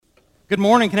Good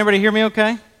morning. Can everybody hear me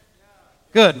okay?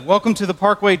 Good. Welcome to the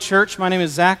Parkway Church. My name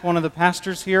is Zach, one of the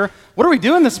pastors here. What are we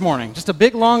doing this morning? Just a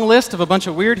big long list of a bunch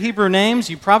of weird Hebrew names.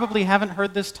 You probably haven't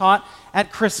heard this taught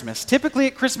at Christmas. Typically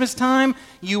at Christmas time,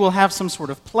 you will have some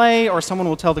sort of play or someone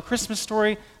will tell the Christmas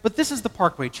story, but this is the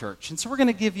Parkway Church. And so we're going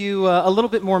to give you a little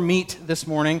bit more meat this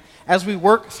morning as we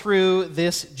work through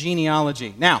this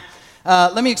genealogy. Now,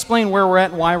 let me explain where we're at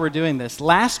and why we're doing this.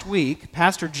 Last week,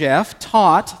 Pastor Jeff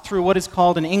taught through what is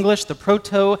called in English the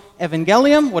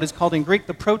Proto-Evangelium, what is called in Greek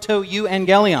the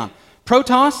Proto-Euangelion.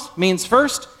 Protos means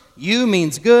first, eu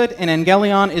means good, and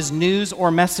angelion is news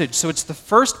or message. So it's the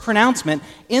first pronouncement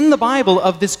in the Bible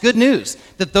of this good news,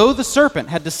 that though the serpent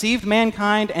had deceived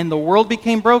mankind and the world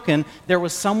became broken, there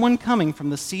was someone coming from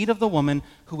the seed of the woman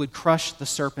who would crush the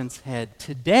serpent's head.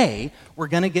 Today, we're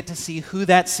going to get to see who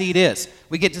that seed is.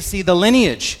 We get to see the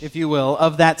lineage, if you will,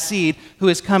 of that seed who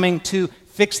is coming to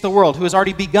fix the world, who has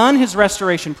already begun his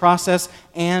restoration process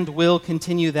and will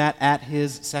continue that at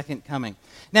his second coming.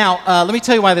 Now, let me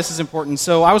tell you why this is important.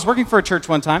 So I was working for a church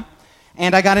one time,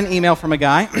 and I got an email from a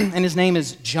guy, and his name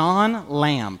is John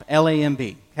Lamb,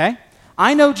 L-A-M-B, okay?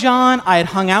 I know John. I had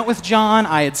hung out with John.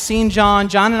 I had seen John.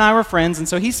 John and I were friends, and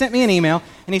so he sent me an email,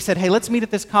 and he said, hey, let's meet at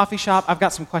this coffee shop. I've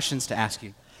got some questions to ask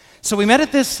you. So we met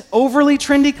at this overly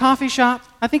trendy coffee shop.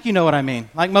 I think you know what I mean,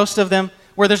 like most of them,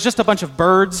 where there's just a bunch of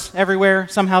birds everywhere.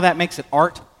 Somehow that makes it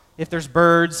art. If there's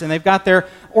birds, and they've got their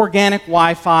organic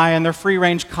Wi-Fi and their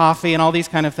free-range coffee and all these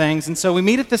kind of things. And so we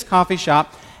meet at this coffee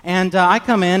shop, and I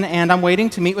come in, and I'm waiting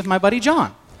to meet with my buddy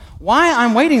John. While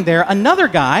I'm waiting there, another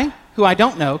guy who I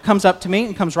don't know comes up to me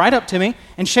and comes right up to me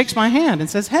and shakes my hand and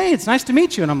says, hey, it's nice to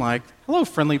meet you. And I'm like, hello,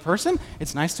 friendly person.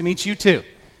 It's nice to meet you too.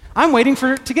 I'm waiting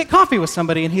to get coffee with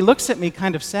somebody, and he looks at me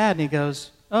kind of sad, and he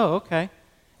goes, oh, okay.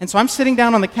 And so I'm sitting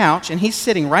down on the couch, and he's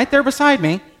sitting right there beside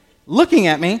me, looking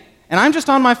at me, and I'm just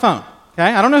on my phone,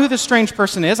 okay? I don't know who this strange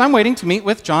person is. I'm waiting to meet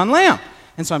with John Lamb.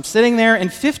 And so I'm sitting there,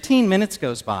 and 15 minutes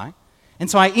goes by. And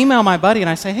so I email my buddy, and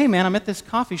I say, hey, man, I'm at this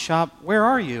coffee shop. Where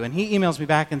are you? And he emails me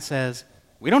back and says,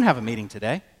 we don't have a meeting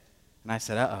today. And I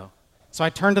said, uh-oh. So I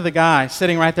turned to the guy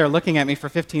sitting right there looking at me for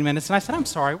 15 minutes, and I said, I'm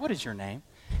sorry, what is your name?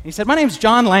 And he said, my name's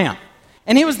John Lamb.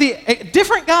 And he was a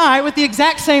different guy with the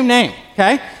exact same name,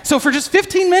 okay? So for just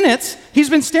 15 minutes,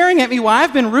 he's been staring at me while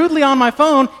I've been rudely on my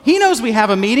phone. He knows we have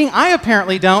a meeting. I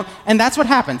apparently don't, and that's what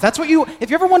happens. That's what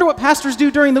if you ever wonder what pastors do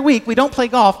during the week, we don't play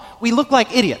golf. We look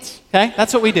like idiots, okay?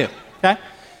 That's what we do, okay?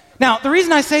 Now, the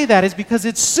reason I say that is because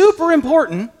it's super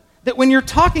important that when you're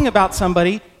talking about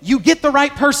somebody, you get the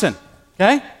right person,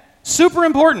 okay? Super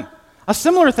important. A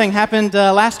similar thing happened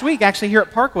last week, actually, here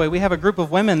at Parkway. We have a group of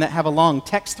women that have a long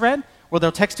text thread where they'll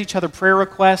text each other prayer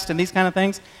requests and these kind of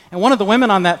things. And one of the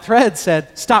women on that thread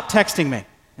said, stop texting me.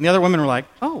 And the other women were like,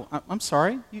 oh, I'm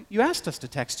sorry. You asked us to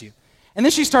text you. And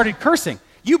then she started cursing.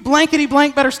 You blankety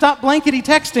blank better stop blankety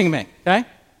texting me, okay?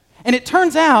 And it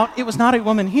turns out it was not a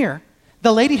woman here.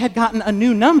 The lady had gotten a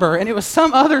new number, and it was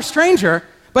some other stranger,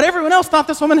 but everyone else thought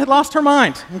this woman had lost her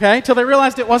mind, okay, till they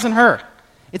realized it wasn't her.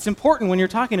 It's important when you're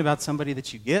talking about somebody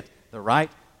that you get the right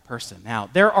person. Now,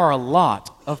 there are a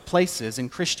lot of places in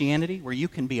Christianity where you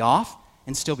can be off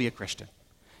and still be a Christian.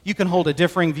 You can hold a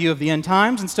differing view of the end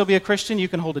times and still be a Christian. You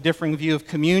can hold a differing view of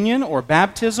communion or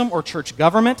baptism or church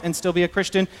government and still be a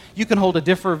Christian. You can hold a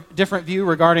different view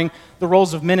regarding the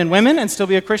roles of men and women and still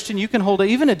be a Christian. You can hold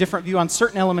even a different view on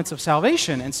certain elements of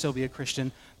salvation and still be a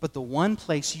Christian. But the one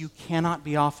place you cannot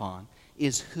be off on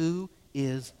is who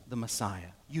is the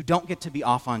Messiah. You don't get to be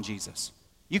off on Jesus.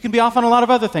 You can be off on a lot of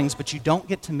other things, but you don't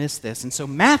get to miss this. And so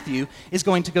Matthew is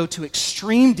going to go to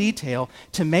extreme detail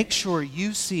to make sure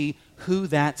you see who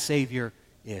that Savior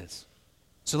is.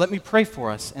 So let me pray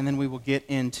for us, and then we will get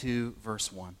into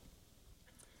verse 1.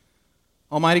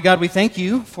 Almighty God, we thank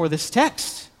you for this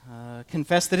text.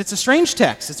 Confess that it's a strange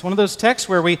text. It's one of those texts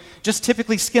where we just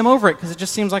typically skim over it because it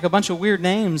just seems like a bunch of weird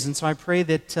names. And so I pray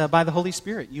that by the Holy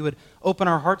Spirit, you would open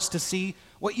our hearts to see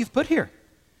what you've put here.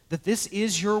 That this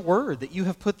is your word, that you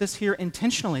have put this here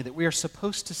intentionally, that we are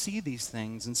supposed to see these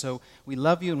things. And so we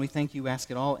love you and we thank you. Ask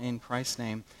it all in Christ's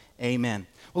name. Amen.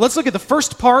 Well, let's look at the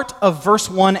first part of verse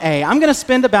 1a. I'm going to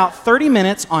spend about 30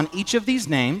 minutes on each of these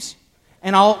names,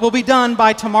 and we'll be done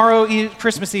by tomorrow,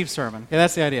 Christmas Eve sermon. Okay,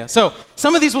 that's the idea. So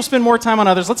some of these we'll spend more time on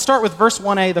others. Let's start with verse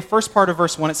 1a, the first part of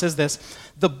verse 1. It says this,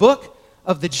 the book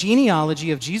of the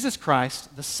genealogy of Jesus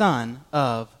Christ, the son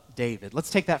of David. Let's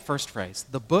take that first phrase,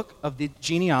 the book of the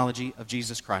genealogy of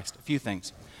Jesus Christ. A few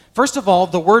things. First of all,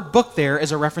 the word book there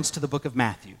is a reference to the book of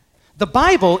Matthew. The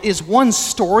Bible is one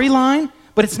storyline,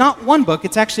 but it's not one book.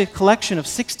 It's actually a collection of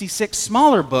 66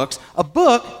 smaller books. A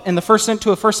book, in the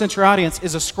to a first century audience,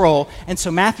 is a scroll. And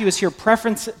so Matthew is here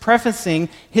prefacing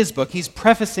his book. He's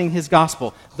prefacing his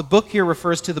gospel. The book here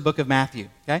refers to the book of Matthew.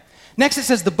 Okay? Next, it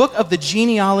says the book of the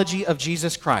genealogy of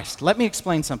Jesus Christ. Let me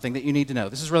explain something that you need to know.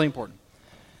 This is really important.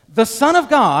 The Son of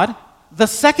God, the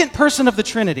second person of the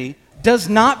Trinity, does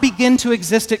not begin to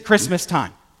exist at Christmas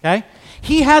time. Okay?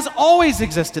 He has always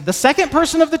existed. The second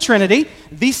person of the Trinity,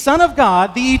 the Son of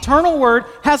God, the eternal Word,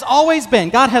 has always been.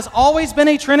 God has always been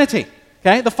a Trinity.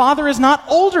 Okay? The Father is not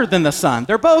older than the Son.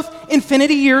 They're both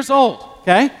infinity years old.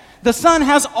 Okay? The Son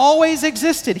has always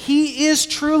existed. He is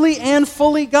truly and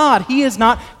fully God. He is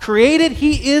not created.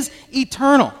 He is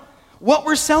eternal. What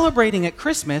we're celebrating at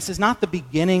Christmas is not the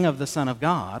beginning of the Son of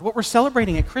God. What we're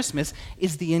celebrating at Christmas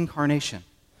is the incarnation.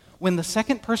 When the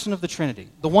second person of the Trinity,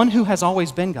 the one who has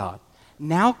always been God,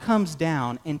 now comes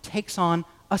down and takes on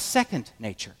a second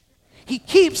nature. He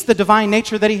keeps the divine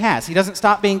nature that he has. He doesn't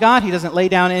stop being God. He doesn't lay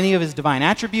down any of his divine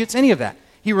attributes, any of that.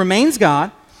 He remains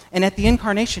God, and at the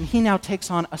incarnation, he now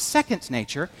takes on a second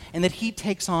nature, and that he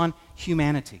takes on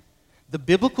humanity. The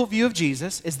biblical view of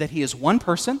Jesus is that he is one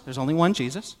person, there's only one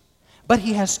Jesus, but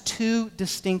he has two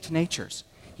distinct natures.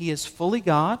 He is fully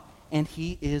God, and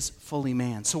he is fully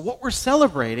man. So what we're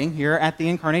celebrating here at the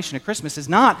incarnation of Christmas is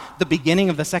not the beginning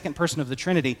of the second person of the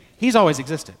Trinity. He's always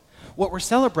existed. What we're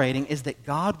celebrating is that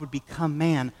God would become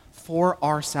man for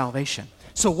our salvation.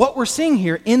 So what we're seeing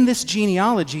here in this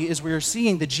genealogy is we're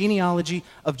seeing the genealogy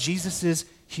of Jesus'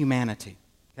 humanity.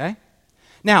 Okay?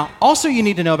 Now, also you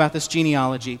need to know about this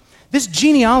genealogy. This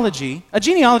genealogy, a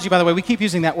genealogy, by the way, we keep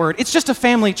using that word, it's just a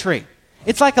family tree.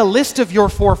 It's like a list of your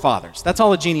forefathers. That's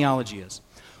all a genealogy is.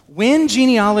 When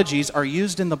genealogies are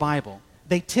used in the Bible,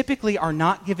 they typically are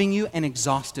not giving you an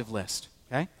exhaustive list.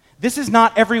 Okay? This is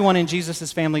not everyone in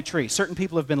Jesus' family tree. Certain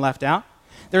people have been left out.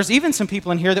 There's even some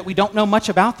people in here that we don't know much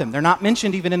about them. They're not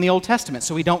mentioned even in the Old Testament,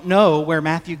 so we don't know where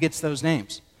Matthew gets those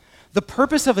names. The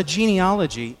purpose of a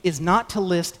genealogy is not to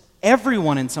list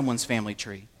everyone in someone's family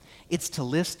tree. It's to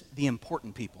list the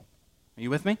important people. Are you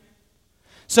with me?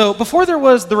 So before there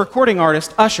was the recording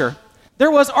artist, Usher,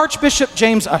 there was Archbishop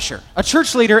James Usher, a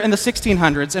church leader in the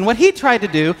 1600s, and what he tried to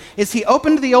do is he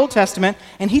opened the Old Testament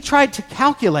and he tried to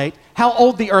calculate how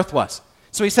old the earth was.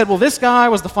 So he said, well, this guy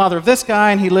was the father of this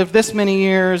guy, and he lived this many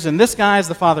years, and this guy is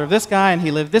the father of this guy, and he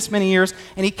lived this many years,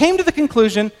 and he came to the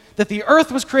conclusion that the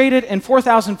earth was created in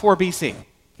 4004 BC.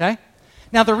 Okay?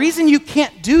 Now, the reason you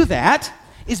can't do that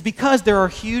is because there are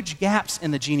huge gaps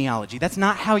in the genealogy. That's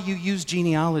not how you use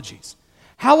genealogies.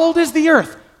 How old is the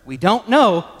earth? We don't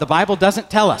know. The Bible doesn't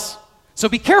tell us. So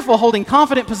be careful holding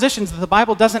confident positions that the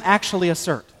Bible doesn't actually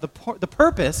assert. The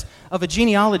purpose of a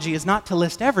genealogy is not to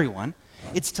list everyone.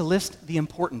 It's to list the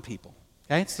important people.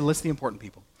 Okay? It's to list the important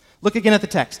people. Look again at the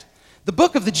text. The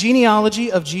book of the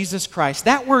genealogy of Jesus Christ.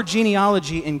 That word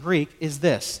genealogy in Greek is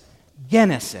this,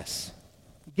 Genesis.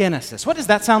 Genesis. What does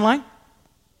that sound like?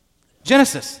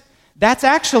 Genesis. That's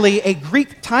actually a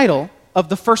Greek title of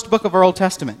the first book of our Old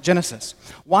Testament, Genesis.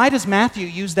 Why does Matthew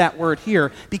use that word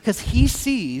here? Because he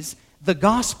sees the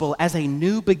gospel as a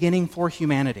new beginning for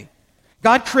humanity.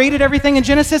 God created everything in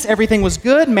Genesis. Everything was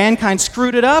good. Mankind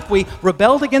screwed it up. We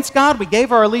rebelled against God. We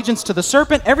gave our allegiance to the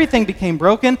serpent. Everything became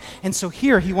broken. And so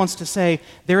here he wants to say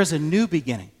there is a new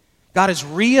beginning. God is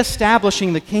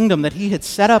reestablishing the kingdom that he had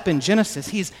set up in Genesis.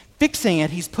 He's fixing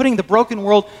it. He's putting the broken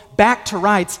world back to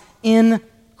rights in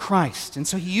Christ. And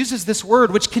so he uses this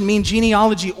word, which can mean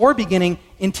genealogy or beginning,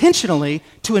 intentionally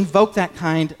to invoke that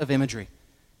kind of imagery.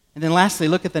 And then lastly,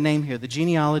 look at the name here, the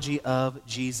genealogy of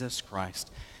Jesus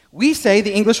Christ. We say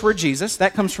the English word Jesus,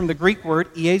 that comes from the Greek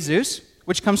word Iesus,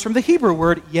 which comes from the Hebrew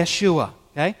word Yeshua.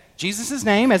 Okay? Jesus'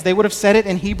 name, as they would have said it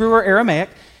in Hebrew or Aramaic,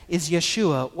 is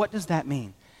Yeshua. What does that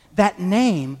mean? That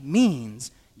name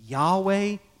means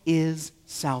Yahweh is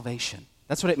salvation.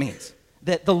 That's what it means.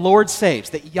 That the Lord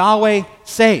saves, that Yahweh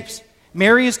saves.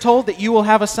 Mary is told that you will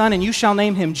have a son and you shall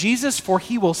name him Jesus, for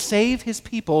he will save his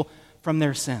people from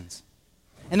their sins.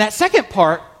 And that second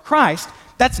part, Christ,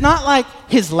 that's not like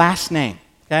his last name,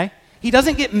 okay? He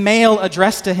doesn't get mail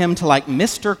addressed to him to like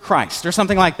Mr. Christ or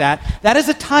something like that. That is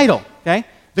a title, okay?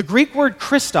 The Greek word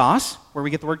Christos, where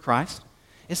we get the word Christ,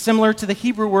 is similar to the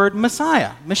Hebrew word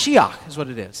Messiah. Mashiach is what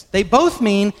it is. They both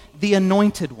mean the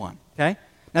anointed one, okay?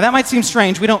 Now that might seem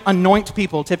strange. We don't anoint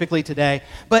people typically today.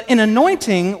 But an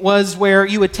anointing was where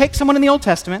you would take someone in the Old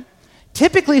Testament,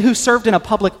 typically who served in a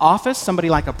public office, somebody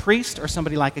like a priest or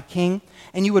somebody like a king,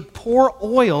 and you would pour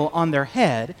oil on their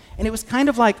head, and it was kind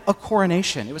of like a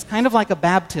coronation. It was kind of like a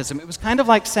baptism. It was kind of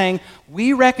like saying,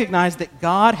 we recognize that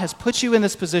God has put you in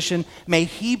this position. May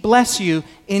he bless you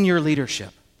in your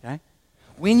leadership. Okay?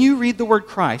 when you read the word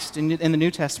Christ in the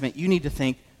New Testament, you need to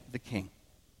think the King.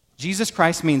 Jesus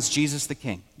Christ means Jesus the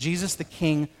King. Jesus the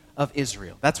King of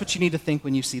Israel. That's what you need to think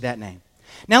when you see that name.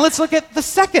 Now let's look at the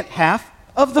second half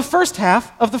of the first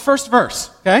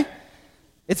verse, okay?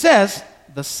 It says,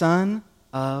 the Son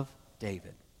of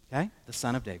David, okay? The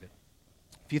Son of David.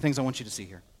 A few things I want you to see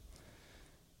here.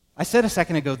 I said a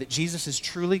second ago that Jesus is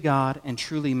truly God and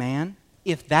truly man.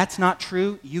 If that's not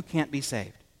true, you can't be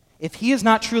saved. If he is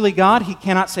not truly God, he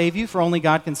cannot save you, for only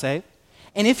God can save.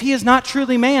 And if he is not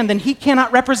truly man, then he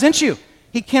cannot represent you.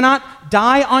 He cannot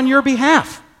die on your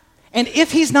behalf. And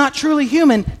if he's not truly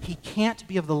human, he can't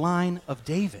be of the line of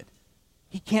David.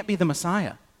 He can't be the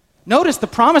Messiah. Notice the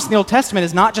promise in the Old Testament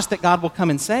is not just that God will come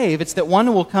and save, it's that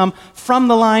one will come from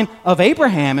the line of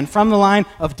Abraham and from the line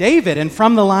of David and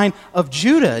from the line of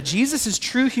Judah. Jesus'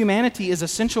 true humanity is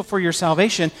essential for your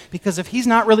salvation because if he's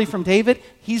not really from David,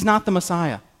 he's not the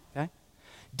Messiah. Okay?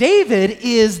 David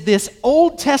is this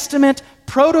Old Testament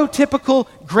prototypical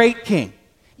great king.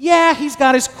 Yeah, he's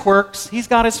got his quirks, he's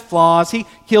got his flaws, he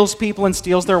kills people and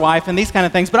steals their wife and these kind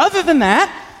of things, but other than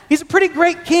that, he's a pretty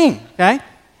great king, okay?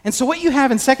 And so what you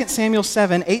have in 2 Samuel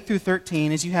 7, 8 through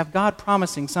 13 is you have God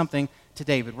promising something to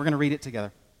David. We're going to read it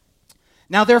together.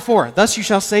 Now therefore, thus you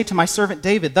shall say to my servant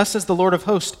David, thus says the Lord of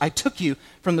hosts, I took you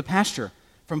from the pasture,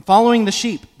 from following the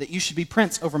sheep, that you should be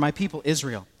prince over my people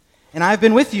Israel. And I have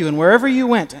been with you, and wherever you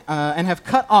went, and have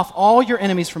cut off all your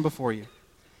enemies from before you.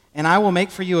 And I will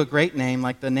make for you a great name,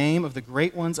 like the name of the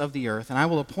great ones of the earth, and I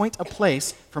will appoint a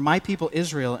place for my people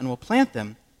Israel, and will plant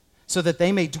them, so that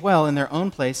they may dwell in their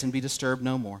own place and be disturbed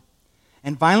no more.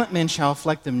 And violent men shall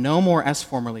afflict them no more as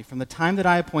formerly, from the time that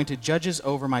I appointed judges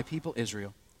over my people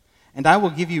Israel. And I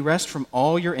will give you rest from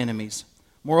all your enemies.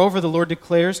 Moreover, the Lord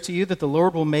declares to you that the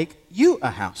Lord will make you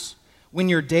a house. When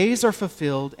your days are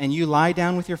fulfilled and you lie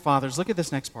down with your fathers, look at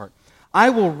this next part. I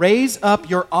will raise up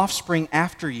your offspring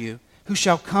after you, who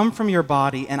shall come from your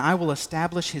body, and I will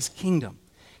establish his kingdom.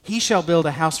 He shall build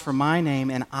a house for my name,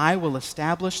 and I will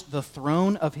establish the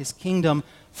throne of his kingdom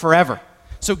forever.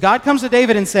 So God comes to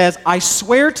David and says, I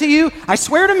swear to you, I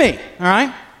swear to me, all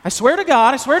right? I swear to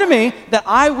God, I swear to me, that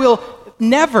I will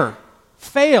never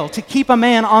fail to keep a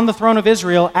man on the throne of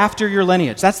Israel after your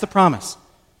lineage. That's the promise.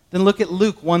 Then look at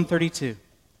Luke 1:32.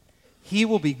 He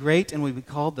will be great and will be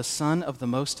called the Son of the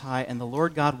Most High, and the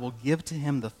Lord God will give to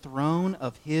him the throne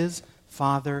of his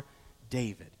father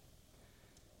David.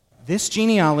 This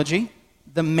genealogy,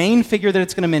 the main figure that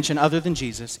it's going to mention other than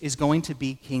Jesus, is going to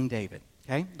be King David.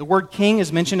 Okay? The word king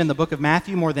is mentioned in the book of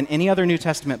Matthew more than any other New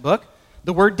Testament book.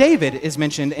 The word David is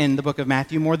mentioned in the book of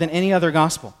Matthew more than any other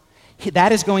gospel.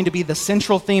 That is going to be the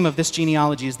central theme of this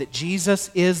genealogy, is that Jesus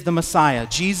is the Messiah.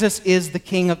 Jesus is the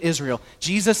King of Israel.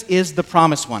 Jesus is the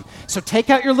promised one. So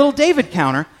take out your little David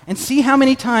counter and see how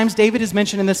many times David is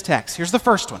mentioned in this text. Here's the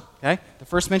first one, okay? The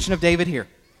first mention of David here.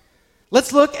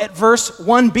 Let's look at verse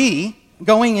 1b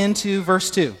going into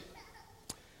verse 2.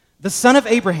 The son of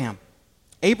Abraham.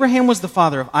 Abraham was the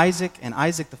father of Isaac, and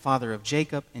Isaac the father of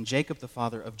Jacob, and Jacob the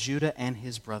father of Judah and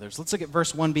his brothers. Let's look at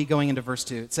verse 1b going into verse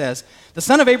 2. It says, the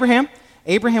son of Abraham,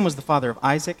 Abraham was the father of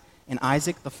Isaac, and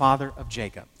Isaac the father of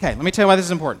Jacob. Okay, let me tell you why this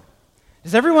is important.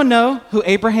 Does everyone know who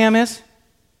Abraham is?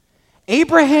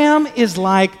 Abraham is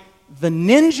like the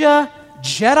ninja,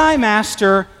 Jedi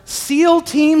Master, SEAL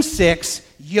Team 6,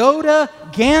 Yoda,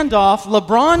 Gandalf,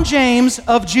 LeBron James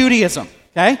of Judaism,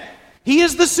 okay? He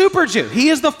is the super Jew. He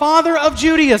is the father of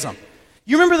Judaism.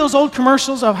 You remember those old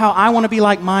commercials of how I want to be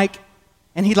like Mike?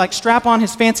 And he'd like strap on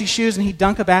his fancy shoes and he'd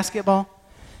dunk a basketball?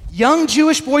 Young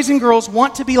Jewish boys and girls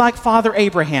want to be like Father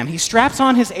Abraham. He straps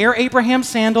on his Air Abraham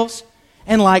sandals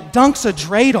and like dunks a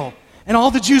dreidel. And all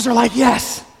the Jews are like,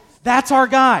 yes, that's our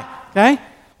guy, okay?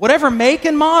 Whatever make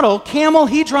and model camel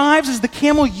he drives is the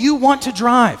camel you want to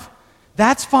drive.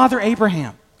 That's Father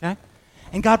Abraham, okay?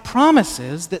 And God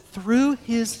promises that through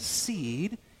his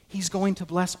seed, he's going to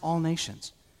bless all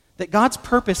nations. That God's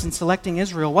purpose in selecting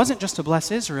Israel wasn't just to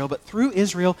bless Israel, but through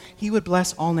Israel, he would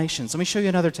bless all nations. Let me show you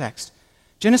another text.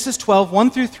 Genesis 12, 1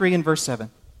 through 3 and verse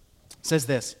 7 says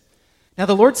this. Now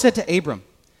the Lord said to Abram,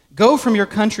 go from your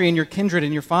country and your kindred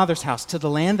and your father's house to the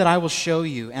land that I will show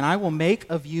you, and I will make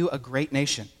of you a great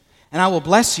nation. And I will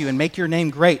bless you and make your name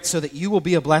great so that you will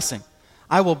be a blessing.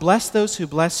 I will bless those who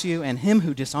bless you, and him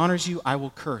who dishonors you I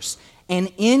will curse.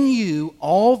 And in you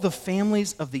all the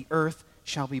families of the earth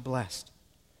shall be blessed.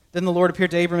 Then the Lord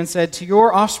appeared to Abram and said, to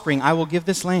your offspring I will give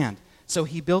this land. So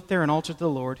he built there an altar to the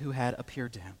Lord who had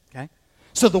appeared to him. Okay?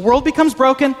 So the world becomes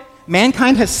broken.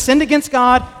 Mankind has sinned against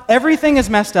God. Everything is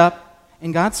messed up.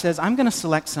 And God says, I'm going to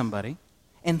select somebody,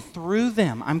 and through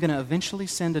them I'm going to eventually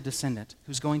send a descendant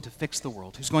who's going to fix the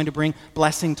world, who's going to bring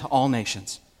blessing to all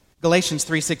nations. Galatians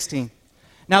 3:16.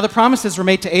 Now the promises were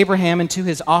made to Abraham and to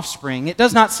his offspring. It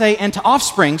does not say, and to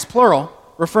offsprings, plural,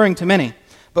 referring to many,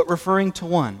 but referring to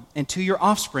one, and to your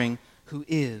offspring, who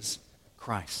is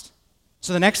Christ.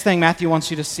 So the next thing Matthew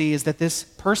wants you to see is that this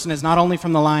person is not only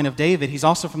from the line of David, he's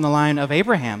also from the line of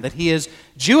Abraham, that he is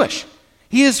Jewish.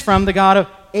 He is from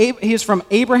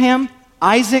Abraham,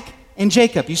 Isaac, and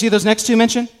Jacob. You see those next two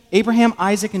mentioned? Abraham,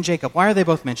 Isaac, and Jacob. Why are they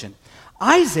both mentioned?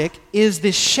 Isaac is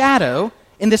this shadow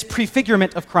in this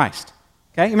prefigurement of Christ.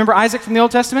 Okay? You remember Isaac from the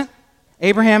Old Testament?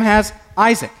 Abraham has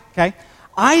Isaac. Okay?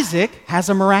 Isaac has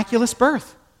a miraculous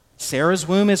birth. Sarah's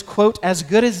womb is, quote, as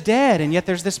good as dead, and yet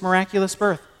there's this miraculous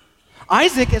birth.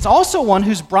 Isaac is also one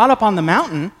who's brought up on the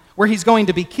mountain where he's going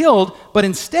to be killed, but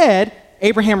instead,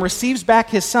 Abraham receives back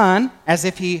his son as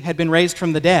if he had been raised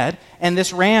from the dead, and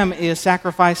this ram is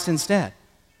sacrificed instead.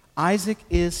 Isaac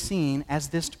is seen as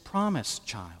this promised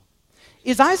child.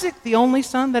 Is Isaac the only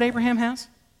son that Abraham has?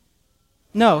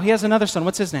 No, he has another son.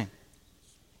 What's his name?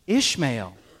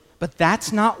 Ishmael. But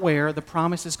that's not where the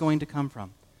promise is going to come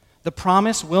from. The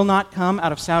promise will not come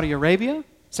out of Saudi Arabia.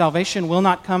 Salvation will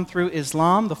not come through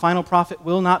Islam. The final prophet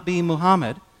will not be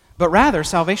Muhammad. But rather,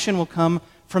 salvation will come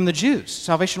from the Jews.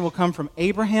 Salvation will come from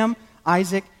Abraham,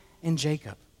 Isaac, and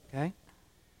Jacob. Okay?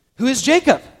 Who is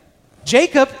Jacob?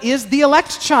 Jacob is the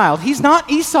elect child. He's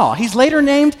not Esau. He's later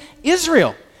named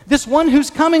Israel. This one who's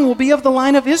coming will be of the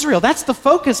line of Israel. That's the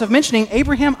focus of mentioning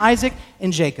Abraham, Isaac,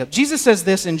 and Jacob. Jesus says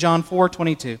this in John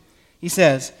 4:22. He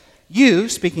says, you,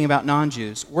 speaking about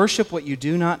non-Jews, worship what you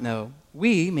do not know.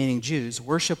 We, meaning Jews,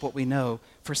 worship what we know,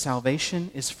 for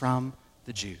salvation is from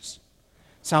the Jews.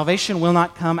 Salvation will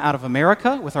not come out of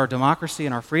America with our democracy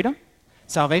and our freedom.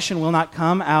 Salvation will not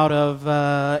come out of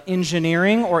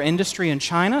engineering or industry in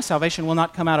China. Salvation will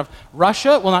not come out of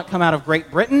Russia. It will not come out of Great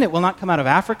Britain. It will not come out of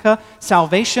Africa.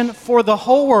 Salvation for the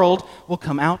whole world will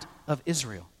come out of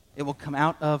Israel. It will come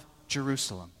out of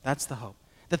Jerusalem. That's the hope.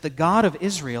 That the God of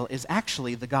Israel is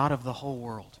actually the God of the whole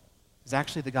world. Is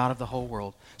actually the God of the whole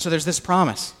world. So there's this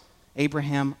promise,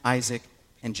 Abraham, Isaac,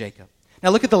 and Jacob. Now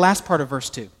look at the last part of verse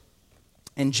 2.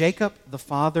 And Jacob, the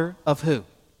father of who?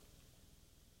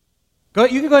 You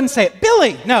can go ahead and say it.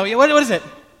 Billy! No, what is it?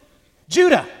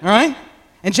 Judah, all right?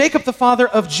 And Jacob, the father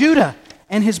of Judah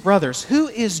and his brothers. Who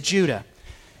is Judah?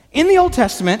 In the Old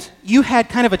Testament, you had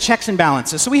kind of a checks and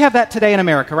balances. So we have that today in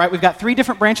America, right? We've got 3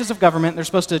 different branches of government. They're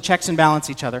supposed to checks and balance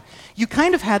each other. You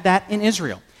kind of had that in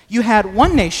Israel. You had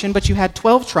one nation, but you had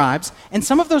 12 tribes, and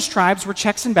some of those tribes were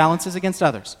checks and balances against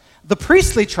others. The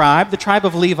priestly tribe, the tribe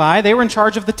of Levi, they were in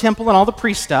charge of the temple and all the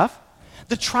priest stuff.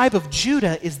 The tribe of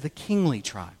Judah is the kingly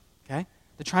tribe, okay?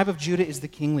 The tribe of Judah is the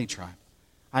kingly tribe.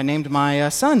 I named my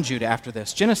son Judah after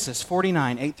this. Genesis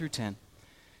 49, 8 through 10.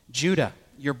 Judah,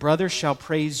 your brother shall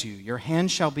praise you. Your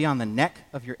hand shall be on the neck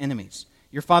of your enemies.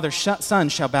 Your father's son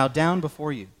shall bow down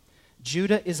before you.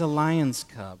 Judah is a lion's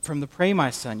cub. From the prey,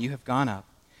 my son, you have gone up.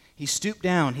 He stooped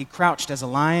down, he crouched as a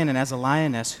lion and as a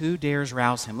lioness. Who dares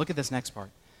rouse him? Look at this next part.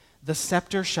 The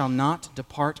scepter shall not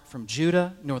depart from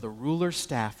Judah, nor the ruler's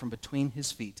staff from between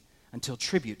his feet, until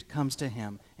tribute comes to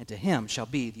him, and to him shall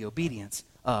be the obedience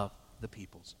of the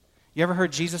peoples. You ever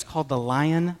heard Jesus called the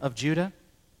Lion of Judah?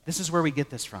 This is where we get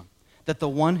this from. That the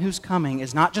one who's coming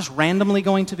is not just randomly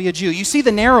going to be a Jew. You see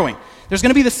the narrowing. There's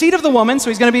going to be the seed of the woman, so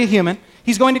he's going to be a human.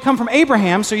 He's going to come from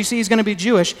Abraham, so you see he's going to be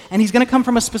Jewish. And he's going to come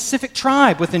from a specific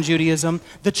tribe within Judaism,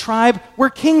 the tribe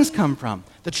where kings come from,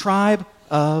 the tribe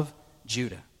of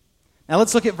Judah. Now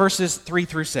let's look at verses 3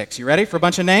 through 6. You ready for a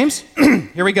bunch of names?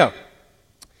 Here we go.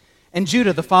 And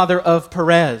Judah, the father of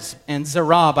Perez, and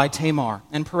Zerah by Tamar,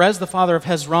 and Perez the father of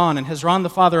Hezron, and Hezron the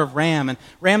father of Ram, and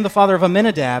Ram the father of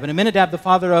Amminadab, and Amminadab the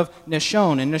father of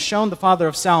Nashon, and Nashon the father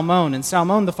of Salmon, and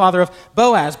Salmon the father of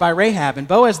Boaz by Rahab, and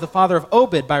Boaz the father of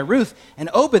Obed by Ruth, and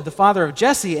Obed the father of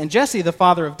Jesse, and Jesse the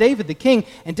father of David the king,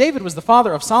 and David was the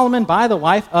father of Solomon by the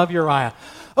wife of Uriah.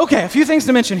 Okay, a few things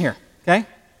to mention here, okay?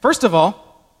 First of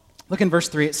all, look in verse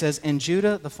 3, it says, and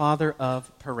Judah the father of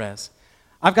Perez.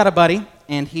 I've got a buddy,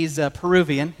 and he's a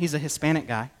Peruvian. He's a Hispanic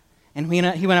guy. And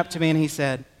he went up to me and he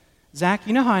said, Zach,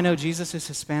 you know how I know Jesus is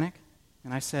Hispanic?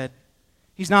 And I said,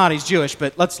 he's not, he's Jewish,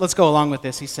 but let's go along with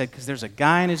this. He said, because there's a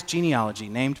guy in his genealogy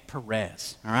named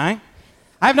Perez, all right?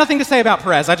 I have nothing to say about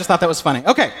Perez. I just thought that was funny.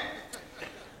 Okay.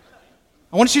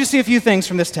 I want you to see a few things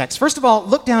from this text. First of all,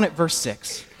 look down at verse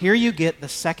 6. Here you get the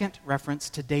second reference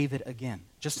to David again.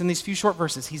 Just in these few short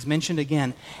verses, he's mentioned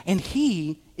again, and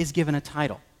he is given a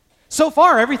title. So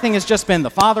far, everything has just been the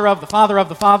father of, the father of,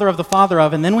 the father of, the father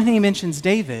of, and then when he mentions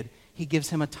David, he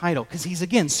gives him a title, because he's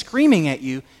again screaming at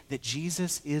you that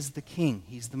Jesus is the king.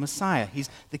 He's the Messiah. He's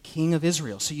the king of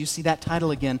Israel. So you see that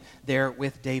title again there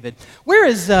with David. Where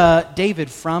is David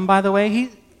from, by the way?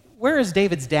 where is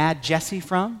David's dad, Jesse,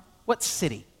 from? What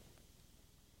city?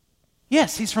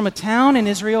 Yes, he's from a town in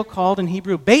Israel called in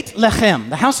Hebrew Beit Lechem,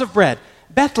 the house of bread,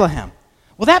 Bethlehem.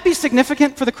 Will that be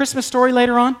significant for the Christmas story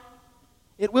later on?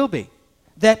 It will be.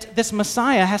 That this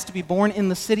Messiah has to be born in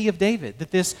the city of David, that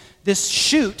this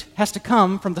shoot has to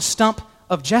come from the stump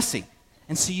of Jesse.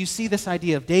 And so you see this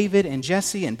idea of David and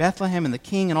Jesse and Bethlehem and the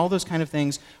king and all those kind of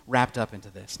things wrapped up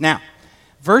into this. Now,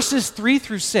 verses 3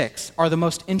 through 6 are the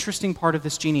most interesting part of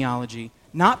this genealogy,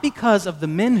 not because of the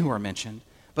men who are mentioned,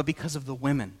 but because of the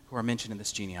women who are mentioned in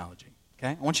this genealogy.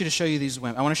 Okay? I want to show you these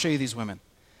women.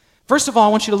 First of all,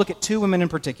 I want you to look at two women in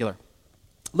particular.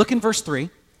 Look in verse 3.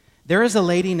 There is a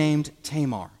lady named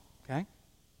Tamar. Okay?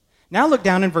 Now look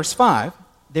down in verse 5.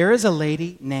 There is a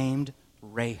lady named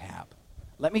Rahab.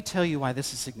 Let me tell you why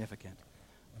this is significant.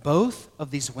 Both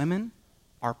of these women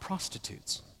are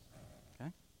prostitutes.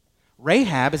 Okay?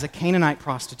 Rahab is a Canaanite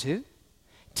prostitute.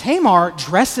 Tamar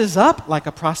dresses up like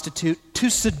a prostitute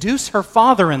to seduce her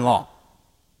father-in-law.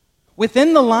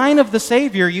 Within the line of the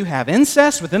Savior, you have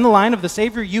incest. Within the line of the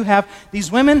Savior, you have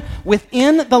these women.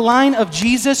 Within the line of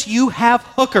Jesus, you have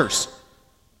hookers.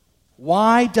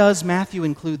 Why does Matthew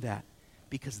include that?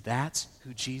 Because that's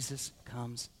who Jesus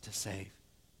comes to save.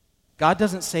 God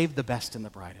doesn't save the best and the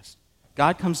brightest.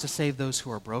 God comes to save those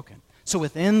who are broken. So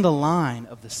within the line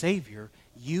of the Savior,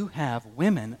 you have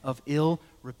women of ill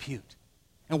repute.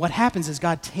 And what happens is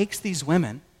God takes these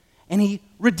women and he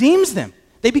redeems them.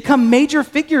 They become major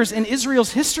figures in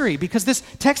Israel's history because this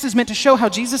text is meant to show how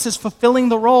Jesus is fulfilling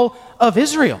the role of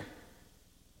Israel.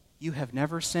 You have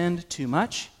never sinned too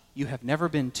much. You have never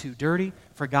been too dirty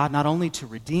for God not only to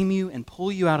redeem you and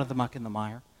pull you out of the muck and the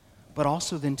mire, but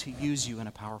also then to use you in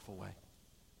a powerful way.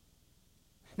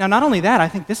 Now, not only that, I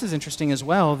think this is interesting as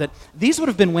well, that these would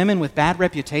have been women with bad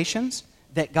reputations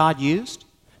that God used.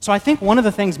 So I think one of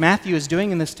the things Matthew is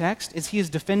doing in this text is he is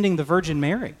defending the Virgin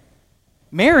Mary.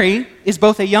 Mary is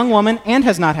both a young woman and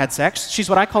has not had sex. She's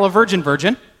what I call a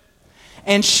virgin.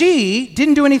 And she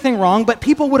didn't do anything wrong, but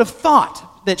people would have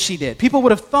thought that she did. People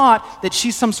would have thought that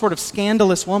she's some sort of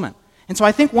scandalous woman. And so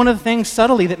I think one of the things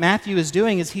subtly that Matthew is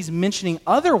doing is he's mentioning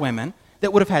other women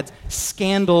that would have had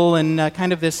scandal and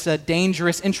kind of this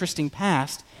dangerous, interesting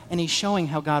past, and he's showing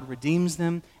how God redeems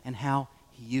them and how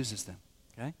he uses them.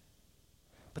 Okay?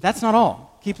 But that's not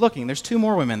all. Keep looking. There's two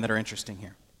more women that are interesting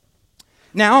here.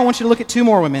 Now I want you to look at two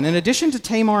more women. In addition to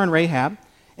Tamar and Rahab,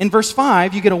 in verse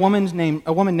 5, you get a woman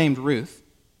named Ruth.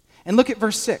 And look at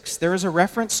verse 6. There is a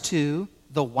reference to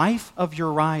the wife of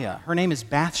Uriah. Her name is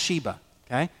Bathsheba.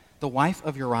 Okay? The wife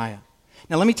of Uriah.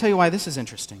 Now let me tell you why this is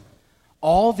interesting.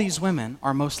 All these women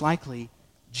are most likely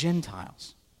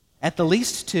Gentiles. At the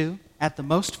least two, at the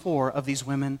most four of these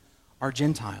women are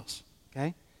Gentiles.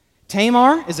 Okay?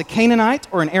 Tamar is a Canaanite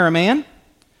or an Aramean.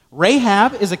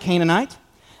 Rahab is a Canaanite.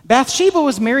 Bathsheba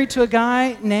was married to a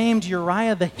guy named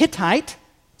Uriah the Hittite,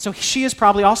 so she is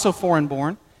probably also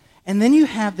foreign-born. And then you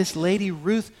have this lady,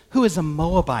 Ruth, who is a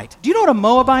Moabite. Do you know what a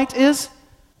Moabite is?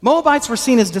 Moabites were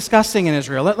seen as disgusting in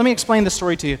Israel. Let me explain the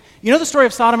story to you. You know the story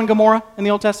of Sodom and Gomorrah in the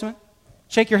Old Testament?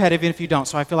 Shake your head even if you don't,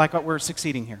 so I feel like we're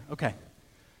succeeding here. Okay.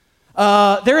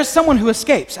 There is someone who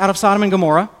escapes out of Sodom and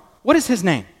Gomorrah. What is his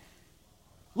name?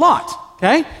 Lot,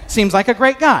 okay? Seems like a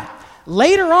great guy.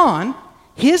 Later on,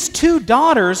 his two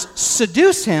daughters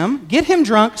seduce him, get him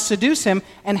drunk, seduce him,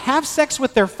 and have sex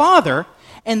with their father,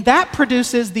 and that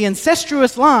produces the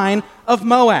incestuous line of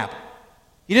Moab.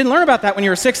 You didn't learn about that when you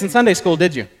were 6 in Sunday school,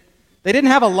 did you? They didn't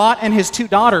have a Lot and his two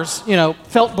daughters,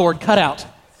 felt board cut out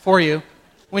for you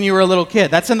when you were a little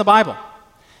kid. That's in the Bible.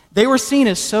 They were seen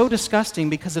as so disgusting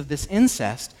because of this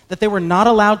incest that they were not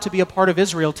allowed to be a part of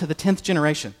Israel to the 10th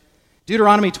generation.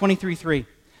 Deuteronomy 23:3.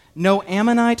 No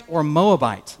Ammonite or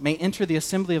Moabite may enter the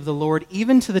assembly of the Lord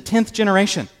even to the 10th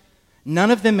generation.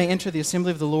 None of them may enter the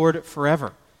assembly of the Lord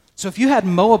forever. So if you had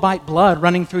Moabite blood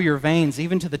running through your veins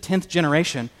even to the 10th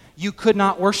generation, you could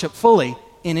not worship fully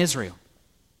in Israel.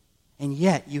 And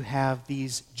yet you have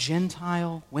these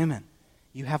Gentile women.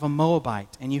 You have a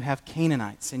Moabite, and you have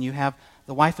Canaanites, and you have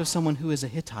the wife of someone who is a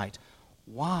Hittite.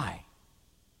 Why?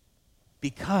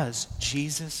 Because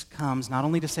Jesus comes not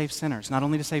only to save sinners, not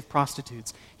only to save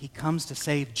prostitutes, he comes to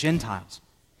save Gentiles.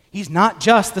 He's not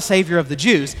just the Savior of the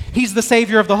Jews, he's the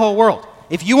Savior of the whole world.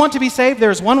 If you want to be saved,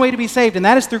 there is one way to be saved, and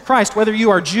that is through Christ, whether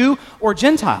you are Jew or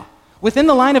Gentile. Within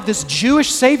the line of this Jewish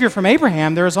Savior from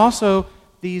Abraham, there is also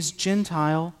these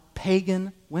Gentile,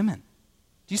 pagan women.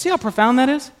 Do you see how profound that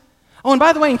is? Oh, and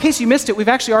by the way, in case you missed it, we've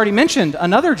actually already mentioned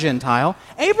another Gentile,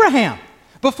 Abraham.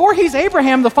 Before he's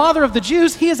Abraham, the father of the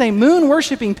Jews, he is a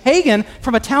moon-worshiping pagan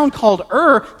from a town called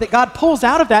Ur that God pulls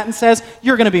out of that and says,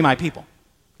 you're going to be my people.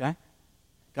 Okay?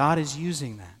 God is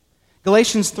using that.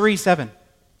 Galatians 3:7.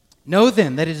 Know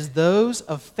then that it is those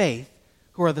of faith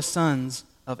who are the sons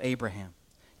of Abraham.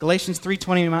 Galatians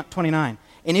 3:29.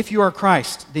 And if you are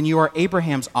Christ, then you are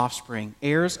Abraham's offspring,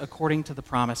 heirs according to the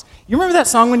promise. You remember that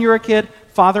song when you were a kid?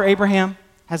 Father Abraham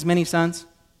has many sons,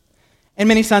 and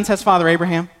many sons has Father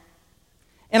Abraham.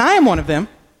 And I am one of them,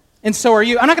 and so are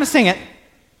you. I'm not going to sing it. I'm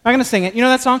not going to sing it. You know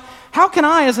that song? How can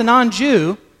I, as a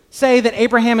non-Jew, say that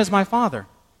Abraham is my father?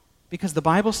 Because the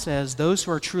Bible says those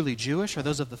who are truly Jewish are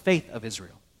those of the faith of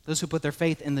Israel, those who put their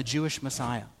faith in the Jewish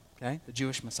Messiah, okay? The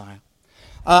Jewish Messiah.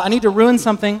 I need to ruin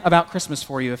something about Christmas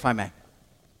for you, if I may.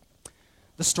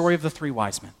 The story of the three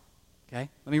wise men, okay?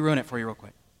 Let me ruin it for you real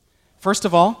quick. First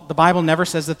of all, the Bible never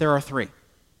says that there are three.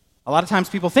 A lot of times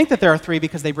people think that there are three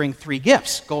because they bring three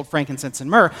gifts, gold, frankincense,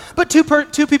 and myrrh. But two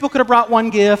people could have brought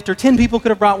one gift, or 10 people could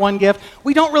have brought one gift.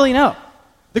 We don't really know.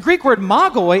 The Greek word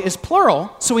magoi is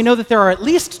plural, so we know that there are at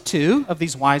least two of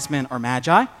these wise men or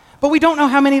magi, but we don't know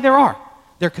how many there are.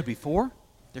 There could be 4,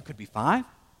 there could be 5,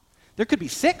 there could be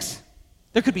 6,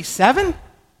 there could be 7,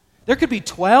 there could be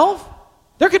 12,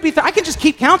 there could be, I can just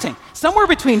keep counting. Somewhere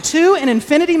between 2 and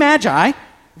infinity magi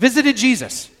visited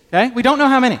Jesus, okay? We don't know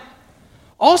how many.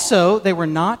 Also, they were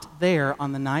not there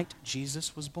on the night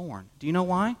Jesus was born. Do you know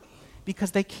why?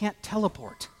 Because they can't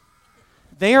teleport.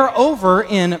 They are over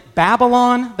in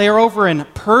Babylon. They are over in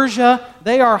Persia.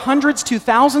 They are hundreds to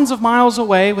thousands of miles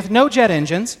away with no jet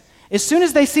engines. As soon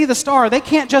as they see the star, they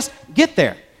can't just get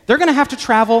there. They're going to have to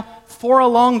travel for a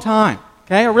long time,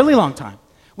 okay? A really long time.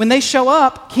 When they show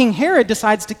up, King Herod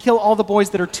decides to kill all the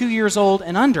boys that are 2 years old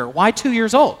and under. Why 2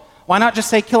 years old? Why not just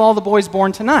say kill all the boys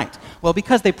born tonight? Well,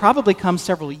 because they probably come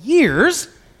several years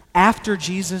after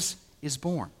Jesus is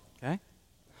born, okay?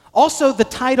 Also, the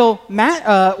title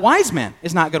wise men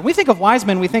is not good. When we think of wise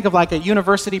men, we think of like a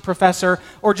university professor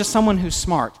or just someone who's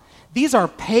smart. These are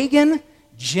pagan,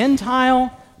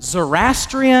 Gentile,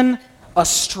 Zoroastrian,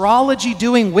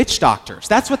 astrology-doing witch doctors.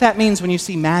 That's what that means when you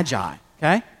see magi,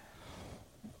 okay?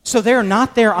 So they're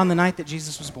not there on the night that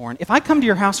Jesus was born. If I come to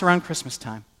your house around Christmas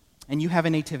time and you have a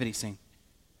nativity scene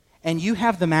and you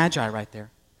have the magi right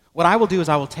there, what I will do is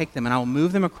I will take them and I will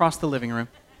move them across the living room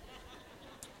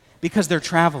because they're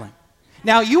traveling.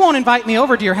 Now, you won't invite me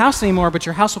over to your house anymore, but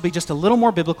your house will be just a little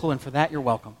more biblical, and for that, you're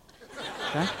welcome.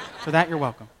 Okay? For that, you're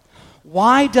welcome.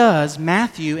 Why does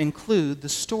Matthew include the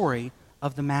story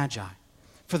of the Magi?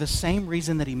 For the same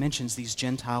reason that he mentions these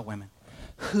Gentile women.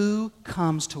 Who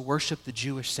comes to worship the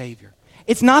Jewish Savior?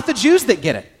 It's not the Jews that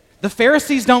get it. The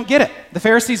Pharisees don't get it. The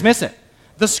Pharisees miss it.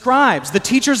 The scribes, the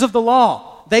teachers of the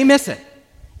law, they miss it.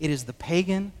 It is the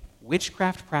pagan,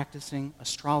 witchcraft-practicing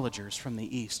astrologers from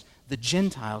the East, the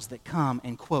Gentiles that come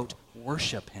and, quote,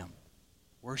 worship him.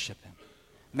 Worship him.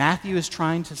 Matthew is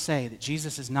trying to say that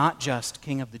Jesus is not just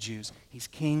King of the Jews. He's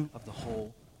King of the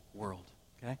whole world.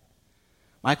 Okay?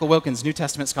 Michael Wilkins, New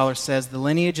Testament scholar, says the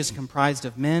lineage is comprised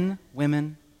of men,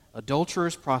 women,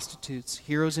 adulterers, prostitutes,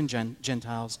 heroes, and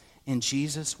Gentiles, and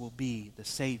Jesus will be the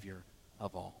Savior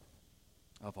of all.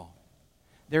 Of all.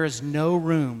 There is no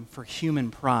room for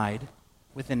human pride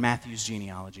within Matthew's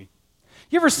genealogy.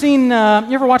 You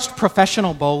ever watched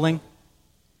professional bowling?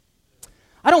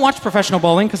 I don't watch professional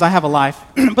bowling because I have a life,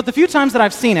 but the few times that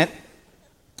I've seen it,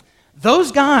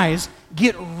 those guys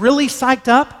get really psyched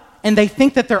up and they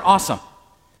think that they're awesome.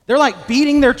 They're like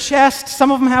beating their chest.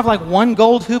 Some of them have like one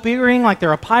gold hoop earring, like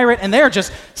they're a pirate, and they're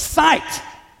just psyched.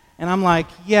 And I'm like,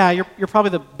 yeah, you're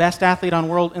probably the best athlete in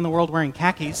the world wearing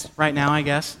khakis right now, I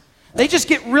guess. They just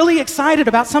get really excited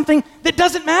about something that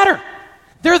doesn't matter.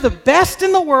 They're the best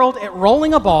in the world at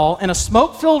rolling a ball in a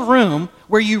smoke-filled room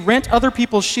where you rent other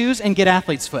people's shoes and get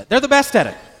athlete's foot. They're the best at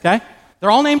it, okay?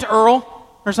 They're all named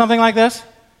Earl or something like this.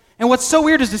 And what's so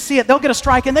weird is to see it. They'll get a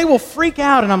strike and they will freak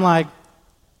out, and I'm like,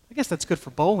 I guess that's good for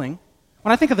bowling.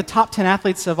 When I think of the top 10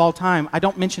 athletes of all time, I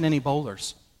don't mention any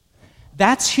bowlers.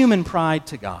 That's human pride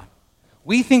to God.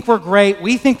 We think we're great,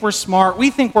 we think we're smart, we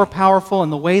think we're powerful,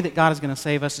 and the way that God is going to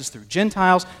save us is through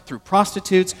Gentiles, through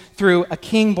prostitutes, through a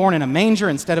king born in a manger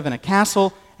instead of in a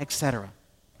castle, etc.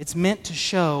 It's meant to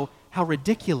show how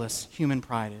ridiculous human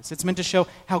pride is. It's meant to show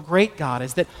how great God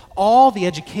is, that all the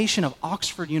education of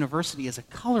Oxford University is a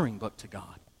coloring book to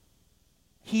God.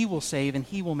 He will save and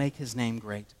he will make his name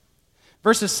great.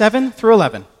 Verses 7 through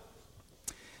 11.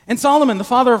 And Solomon, the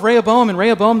father of Rehoboam, and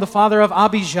Rehoboam, the father of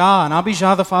Abijah, and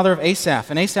Abijah, the father of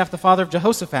Asaph, and Asaph, the father of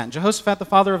Jehoshaphat, and Jehoshaphat, the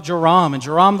father of Joram, and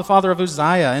Joram, the father of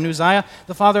Uzziah, and Uzziah,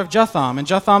 the father of Jotham, and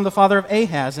Jotham, the father of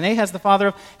Ahaz, and Ahaz, the father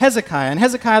of Hezekiah, and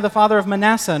Hezekiah, the father of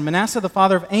Manasseh, and Manasseh, the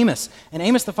father of Amos, and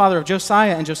Amos, the father of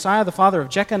Josiah, and Josiah, the father of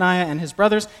Jeconiah, and his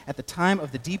brothers at the time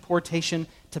of the deportation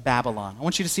to Babylon. I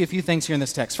want you to see a few things here in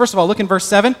this text. First of all, look in verse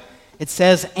 7. It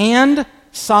says, and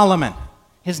Solomon.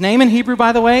 His name in Hebrew,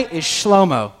 by the way, is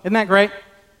Shlomo. Isn't that great?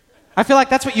 I feel like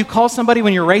that's what you call somebody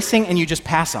when you're racing and you just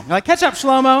pass them. You're like, catch up,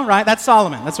 Shlomo, right? That's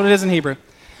Solomon. That's what it is in Hebrew.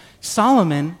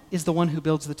 Solomon is the one who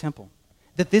builds the temple.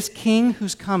 That this king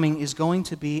who's coming is going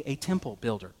to be a temple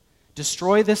builder.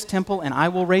 Destroy this temple, and I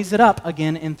will raise it up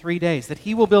again in 3 days. That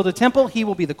he will build a temple, he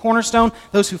will be the cornerstone.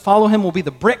 Those who follow him will be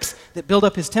the bricks that build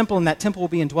up his temple, and that temple will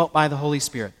be indwelt by the Holy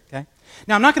Spirit. Okay?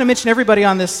 Now, I'm not going to mention everybody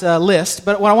on this list,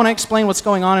 but what I want to explain what's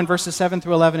going on in verses 7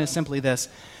 through 11 is simply this.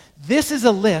 This is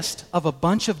a list of a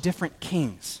bunch of different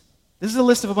kings. This is a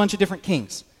list of a bunch of different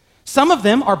kings. Some of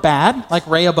them are bad, like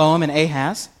Rehoboam and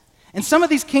Ahaz, and some of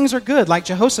these kings are good, like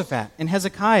Jehoshaphat and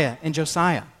Hezekiah and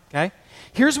Josiah. Okay?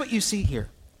 Here's what you see here.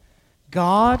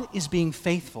 God is being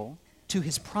faithful to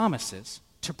his promises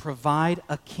to provide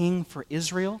a king for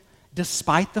Israel,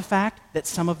 despite the fact that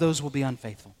some of those will be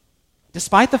unfaithful.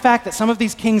 Despite the fact that some of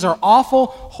these kings are awful,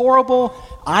 horrible,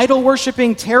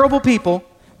 idol-worshiping, terrible people,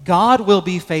 God will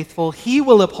be faithful. He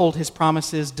will uphold his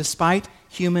promises despite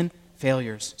human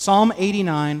failures. Psalm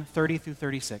 89, 30 through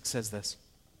 36 says this.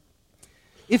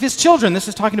 If his children, this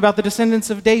is talking about the descendants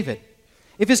of David,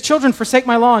 if his children forsake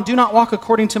my law and do not walk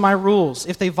according to my rules,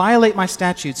 if they violate my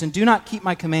statutes and do not keep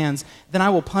my commands, then I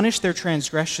will punish their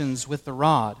transgressions with the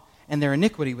rod and their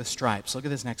iniquity with stripes. Look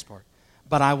at this next part.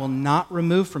 But I will not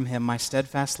remove from him my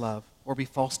steadfast love or be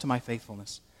false to my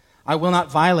faithfulness. I will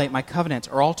not violate my covenant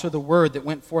or alter the word that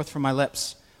went forth from my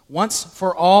lips. Once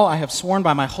for all I have sworn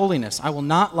by my holiness, I will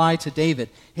not lie to David.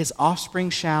 His offspring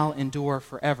shall endure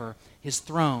forever, his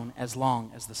throne as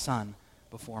long as the sun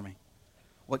before me.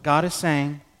 What God is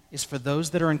saying is for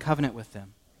those that are in covenant with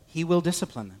them, he will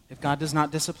discipline them. If God does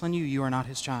not discipline you, you are not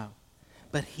his child.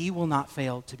 But he will not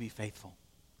fail to be faithful.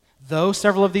 Though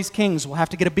several of these kings will have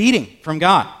to get a beating from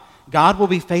God, God will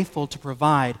be faithful to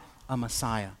provide a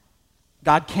Messiah.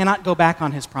 God cannot go back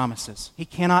on his promises. He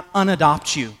cannot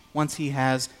unadopt you once he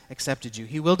has accepted you.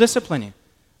 He will discipline you,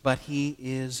 but he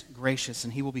is gracious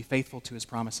and he will be faithful to his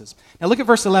promises. Now look at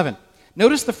verse 11.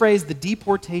 Notice the phrase, the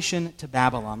deportation to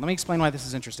Babylon. Let me explain why this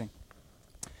is interesting.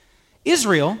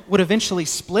 Israel would eventually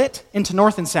split into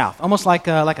north and south, almost like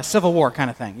a civil war kind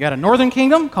of thing. You had a northern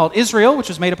kingdom called Israel, which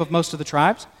was made up of most of the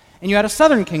tribes, and you had a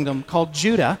southern kingdom called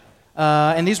Judah,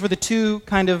 and these were the two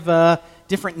kind of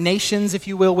different nations, if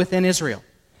you will, within Israel.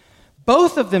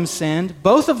 Both of them sinned,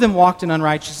 both of them walked in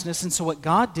unrighteousness, and so what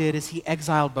God did is he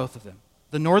exiled both of them.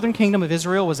 The northern kingdom of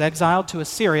Israel was exiled to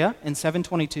Assyria in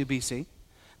 722 BC.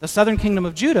 The southern kingdom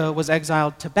of Judah was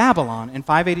exiled to Babylon in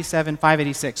 587,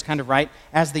 586, kind of right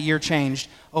as the year changed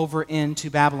over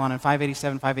into Babylon in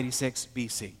 587, 586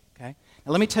 BC. Okay?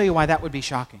 Now let me tell you why that would be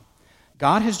shocking.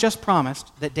 God has just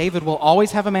promised that David will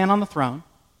always have a man on the throne,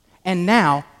 and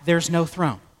now there's no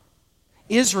throne.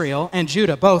 Israel and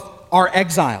Judah both are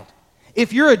exiled.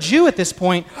 If you're a Jew at this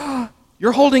point,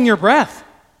 you're holding your breath.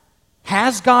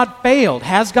 Has God failed?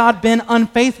 Has God been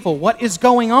unfaithful? What is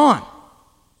going on?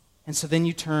 And so then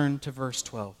you turn to verse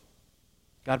 12.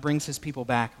 God brings his people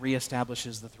back,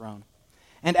 reestablishes the throne.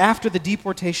 And after the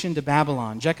deportation to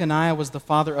Babylon, Jeconiah was the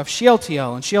father of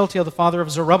Shealtiel, and Shealtiel the father of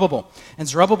Zerubbabel, and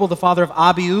Zerubbabel the father of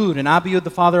Abiud, and Abiud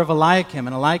the father of Eliakim,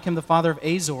 and Eliakim the father of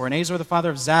Azor, and Azor the father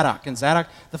of Zadok, and Zadok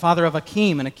the father of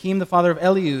Akim, and Akim the father of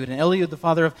Eliud, and Eliud the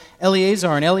father of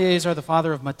Eleazar, and Eleazar the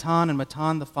father of Matan, and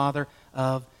Matan the father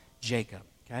of Jacob.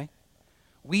 Okay?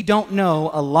 We don't know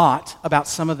a lot about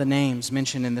some of the names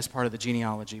mentioned in this part of the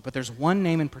genealogy, but there's one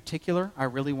name in particular I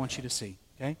really want you to see.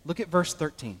 Okay? Look at verse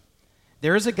 13.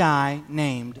 There is a guy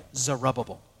named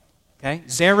Zerubbabel. Okay?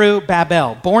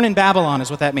 Zerubbabel, born in Babylon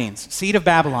is what that means, seed of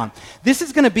Babylon. This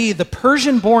is going to be the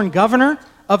Persian-born governor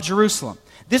of Jerusalem.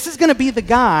 This is going to be the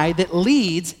guy that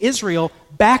leads Israel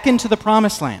back into the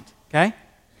promised land. Okay?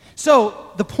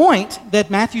 So the point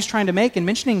that Matthew's trying to make in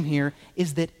mentioning him here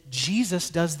is that Jesus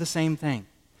does the same thing.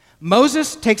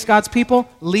 Moses takes God's people,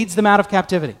 leads them out of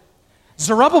captivity.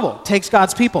 Zerubbabel takes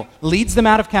God's people, leads them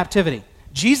out of captivity.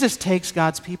 Jesus takes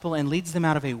God's people and leads them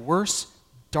out of a worse,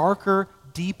 darker,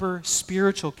 deeper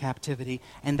spiritual captivity,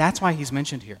 and that's why he's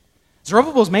mentioned here.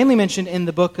 Zerubbabel is mainly mentioned in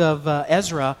the book of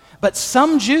Ezra, but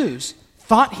some Jews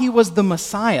thought he was the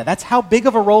Messiah. That's how big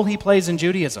of a role he plays in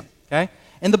Judaism. Okay?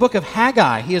 In the book of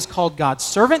Haggai, he is called God's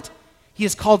servant. He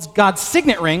is called God's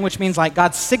signet ring, which means like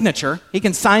God's signature. He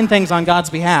can sign things on God's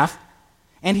behalf.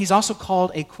 And he's also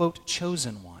called a, quote,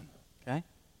 chosen one. Okay?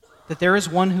 That there is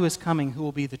one who is coming who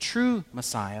will be the true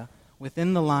Messiah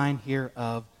within the line here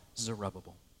of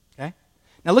Zerubbabel. Okay?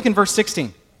 Now look in verse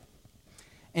 16.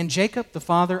 And Jacob, the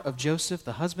father of Joseph,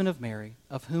 the husband of Mary,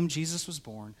 of whom Jesus was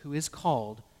born, who is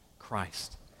called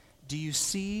Christ. Do you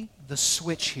see the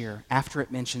switch here after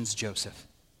it mentions Joseph?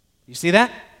 You see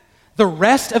that? The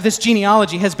rest of this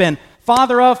genealogy has been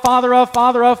father of, father of,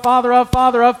 father of, father of,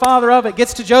 father of, father of. It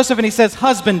gets to Joseph and he says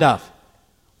husband of.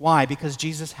 Why? Because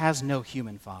Jesus has no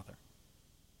human father.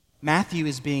 Matthew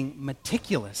is being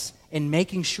meticulous in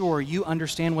making sure you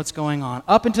understand what's going on.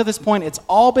 Up until this point, it's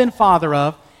all been father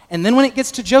of, and then when it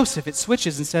gets to Joseph, it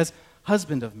switches and says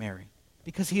husband of Mary,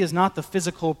 because he is not the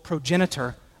physical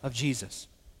progenitor of Jesus.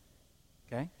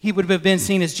 Okay? He would have been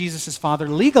seen as Jesus' father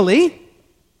legally,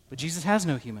 but Jesus has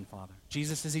no human father.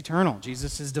 Jesus is eternal.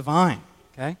 Jesus is divine.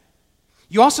 Okay?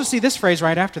 You also see this phrase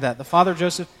right after that, the father of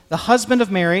Joseph, the husband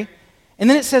of Mary, and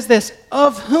then it says this,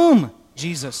 of whom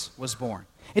Jesus was born.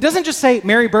 It doesn't just say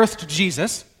Mary birthed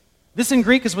Jesus. This in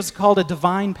Greek is what's called a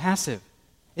divine passive.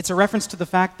 It's a reference to the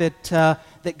fact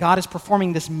that God is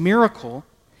performing this miracle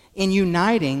in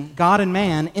uniting God and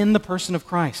man in the person of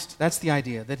Christ. That's the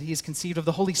idea, that he is conceived of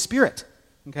the Holy Spirit.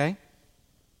 Okay?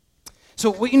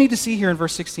 So what you need to see here in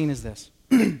verse 16 is this,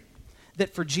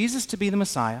 that for Jesus to be the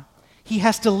Messiah, he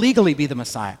has to legally be the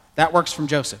Messiah. That works from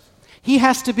Joseph. He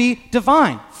has to be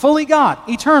divine, fully God,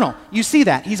 eternal. You see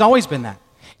that. He's always been that.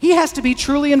 He has to be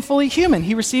truly and fully human.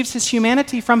 He receives his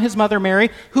humanity from his mother Mary,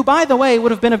 who, by the way,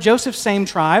 would have been of Joseph's same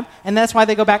tribe, and that's why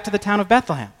they go back to the town of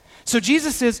Bethlehem. So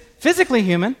Jesus is physically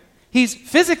human, he's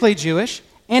physically Jewish,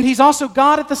 and he's also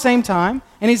God at the same time,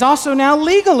 and he's also now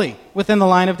legally within the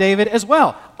line of David as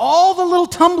well. All the little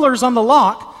tumblers on the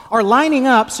lock are lining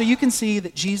up so you can see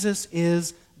that Jesus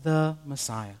is the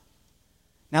Messiah.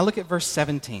 Now look at verse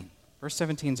 17. Verse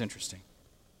 17 is interesting.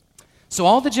 So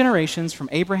all the generations from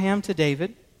Abraham to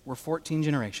David were 14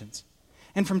 generations.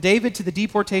 And from David to the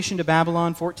deportation to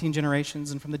Babylon, 14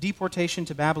 generations. And from the deportation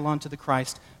to Babylon to the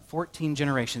Christ, 14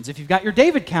 generations. If you've got your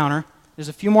David counter, there's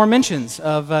a few more mentions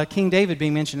of King David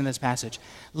being mentioned in this passage.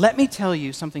 Let me tell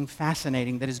you something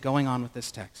fascinating that is going on with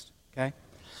this text, okay?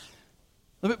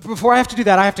 Before I have to do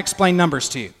that, I have to explain numbers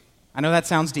to you. I know that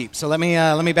sounds deep, so let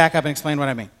me back up and explain what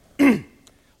I mean.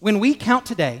 When we count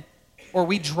today, or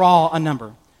we draw a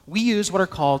number, we use what are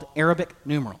called Arabic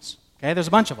numerals. Okay, there's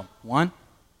a bunch of them. 1,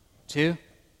 2,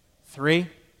 3,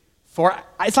 4.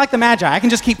 It's like the Magi. I can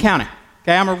just keep counting.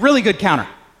 Okay, I'm a really good counter.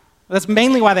 That's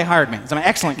mainly why they hired me, because I'm an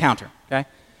excellent counter. Okay,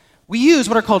 we use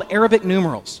what are called Arabic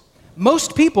numerals.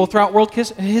 Most people throughout world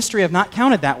history have not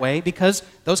counted that way because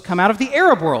those come out of the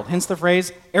Arab world, hence the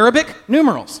phrase Arabic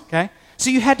numerals. Okay, so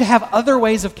you had to have other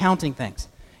ways of counting things.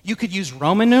 You could use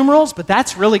Roman numerals, but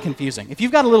that's really confusing. If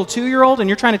you've got a little 2-year-old and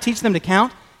you're trying to teach them to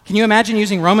count, can you imagine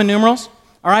using Roman numerals?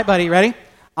 All right, buddy, ready?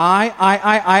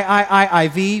 I,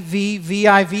 V, V,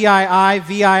 I, V,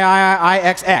 I,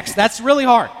 X, X. That's really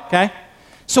hard, okay?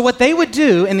 So what they would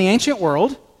do in the ancient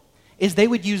world is they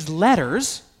would use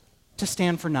letters to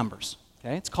stand for numbers,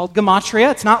 okay? It's called gematria.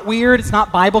 It's not weird. It's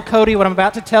not Bible codey. What I'm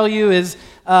about to tell you is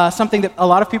something that a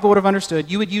lot of people would have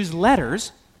understood. You would use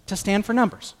letters to stand for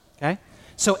numbers, okay?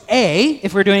 So A,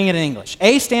 if we're doing it in English,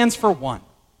 A stands for 1.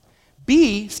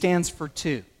 B stands for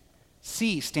 2.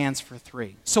 C stands for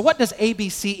 3. So what does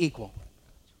ABC equal?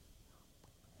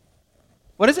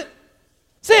 What is it?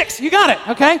 6. You got it.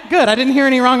 Okay, good. I didn't hear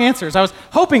any wrong answers. I was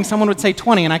hoping someone would say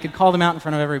 20 and I could call them out in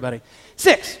front of everybody.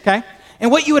 6, okay? And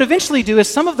what you would eventually do is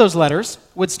some of those letters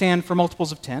would stand for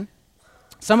multiples of 10.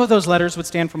 Some of those letters would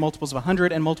stand for multiples of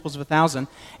 100 and multiples of 1,000.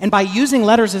 And by using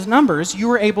letters as numbers, you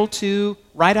were able to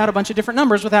write out a bunch of different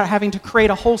numbers without having to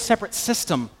create a whole separate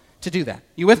system to do that.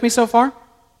 You with me so far?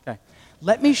 Okay.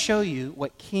 Let me show you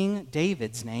what King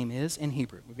David's name is in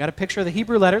Hebrew. We've got a picture of the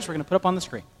Hebrew letters we're going to put up on the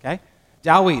screen, okay?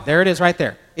 Dawid, there it is right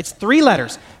there. It's 3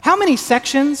 letters. How many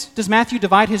sections does Matthew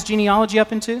divide his genealogy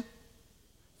up into?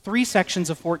 3 sections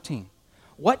of 14.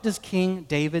 What does King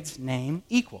David's name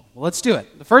equal? Well, let's do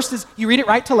it. The first is you read it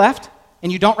right to left,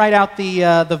 and you don't write out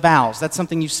the vowels. That's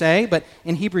something you say, but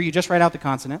in Hebrew you just write out the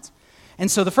consonants.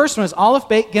 And so the first one is Aleph,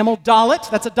 Bet, Gimel, Dalet.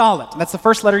 That's a Dalet. That's the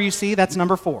first letter you see. That's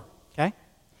number 4. Okay?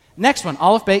 Next one,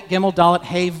 Aleph, Bet, Gimel, Dalet,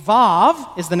 Hey,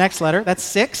 Vav is the next letter. That's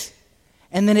 6.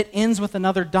 And then it ends with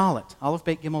another Dalet. Aleph,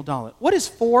 Bet, Gimel, Dalet. What is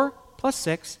 4 plus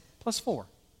 6 plus 4?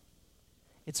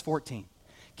 It's 14.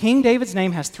 King David's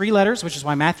name has 3 letters, which is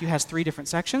why Matthew has 3 different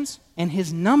sections. And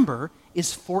his number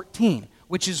is 14,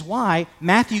 which is why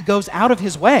Matthew goes out of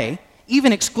his way,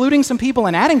 even excluding some people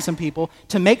and adding some people,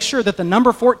 to make sure that the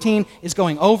number 14 is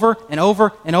going over and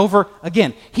over and over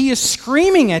again. He is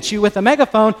screaming at you with a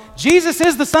megaphone, Jesus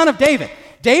is the son of David.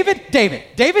 David, David,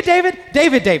 David, David,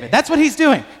 David, David. That's what he's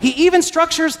doing. He even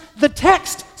structures the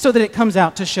text so that it comes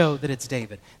out to show that it's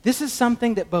David. This is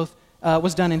something that both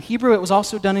was done in Hebrew. It was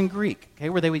also done in Greek, okay,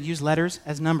 where they would use letters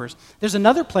as numbers. There's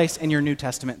another place in your New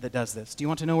Testament that does this. Do you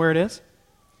want to know where it is?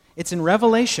 It's in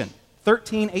Revelation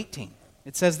 13:18.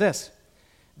 It says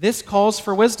this calls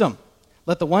for wisdom.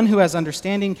 Let the one who has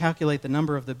understanding calculate the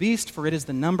number of the beast, for it is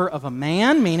the number of a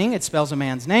man, meaning it spells a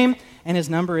man's name, and his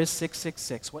number is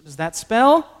 666. What does that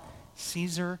spell?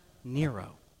 Caesar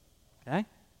Nero. Okay?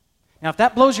 Now, if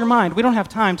that blows your mind, we don't have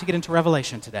time to get into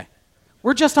Revelation today.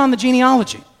 We're just on the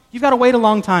genealogy. You've got to wait a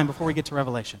long time before we get to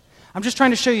Revelation. I'm just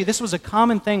trying to show you this was a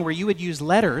common thing where you would use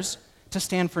letters to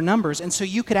stand for numbers, and so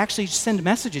you could actually send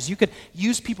messages. You could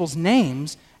use people's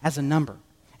names as a number.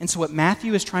 And so what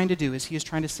Matthew is trying to do is he is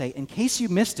trying to say, in case you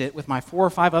missed it with my 4 or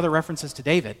 5 other references to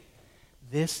David,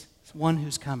 this one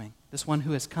who's coming, this one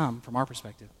who has come from our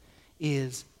perspective,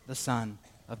 is the son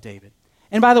of David.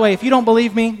 And by the way, if you don't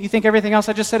believe me, you think everything else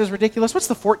I just said is ridiculous, what's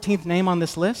the 14th name on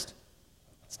this list?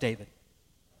 It's David.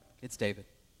 It's David.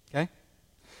 Okay?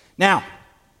 Now,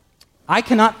 I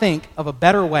cannot think of a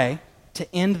better way to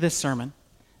end this sermon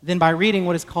than by reading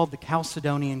what is called the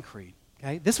Chalcedonian Creed.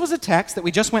 Okay? This was a text that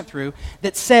we just went through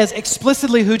that says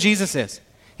explicitly who Jesus is.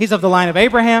 He's of the line of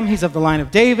Abraham, he's of the line of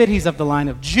David, he's of the line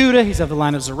of Judah, he's of the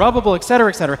line of Zerubbabel, etc.,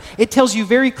 etc. It tells you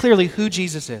very clearly who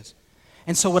Jesus is.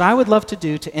 And so what I would love to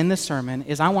do to end this sermon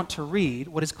is I want to read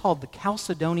what is called the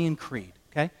Chalcedonian Creed.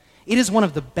 Okay? It is one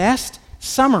of the best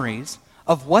summaries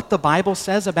of what the Bible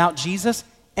says about Jesus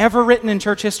ever written in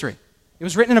church history. It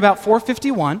was written in about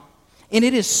 451, and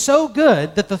it is so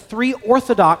good that the 3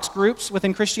 Orthodox groups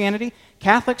within Christianity,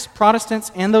 Catholics,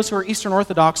 Protestants, and those who are Eastern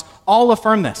Orthodox, all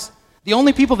affirm this. The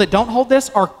only people that don't hold this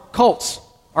are cults,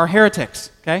 are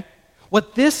heretics, okay?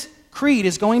 What this creed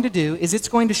is going to do is it's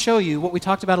going to show you what we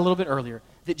talked about a little bit earlier,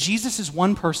 that Jesus is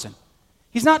one person.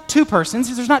 He's not 2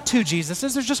 persons, there's not 2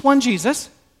 Jesuses, there's just one Jesus,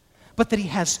 but that he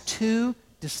has 2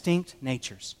 distinct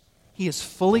natures. He is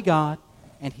fully God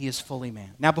and he is fully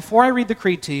man. Now, before I read the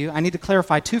creed to you, I need to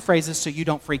clarify 2 phrases so you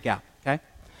don't freak out, okay?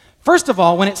 First of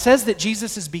all, when it says that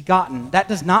Jesus is begotten, that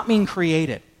does not mean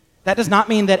created. That does not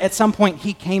mean that at some point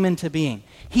he came into being.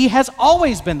 He has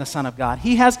always been the Son of God.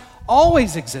 He has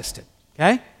always existed,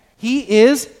 okay? He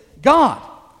is God.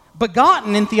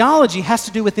 Begotten in theology has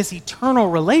to do with this eternal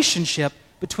relationship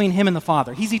between him and the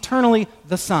Father. He's eternally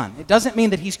the Son. It doesn't mean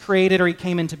that he's created or he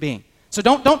came into being. So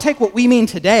don't take what we mean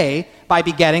today by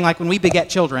begetting, like when we beget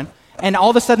children, and all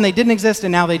of a sudden they didn't exist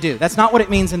and now they do. That's not what it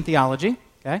means in theology,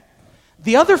 okay?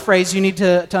 The other phrase you need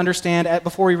to understand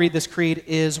before we read this creed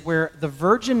is where the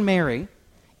Virgin Mary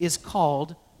is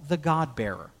called the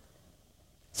God-bearer.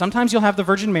 Sometimes you'll have the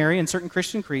Virgin Mary in certain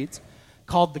Christian creeds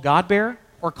called the God-bearer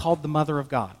or called the Mother of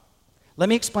God. Let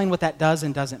me explain what that does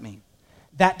and doesn't mean.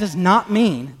 That does not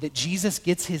mean that Jesus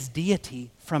gets his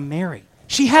deity from Mary.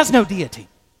 She has no deity.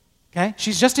 Okay?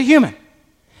 She's just a human.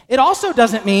 It also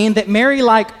doesn't mean that Mary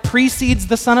precedes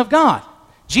the Son of God.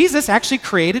 Jesus actually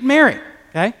created Mary.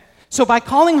 Okay? So by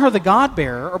calling her the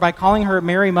God-bearer or by calling her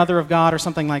Mary, Mother of God or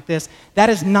something like this, that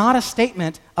is not a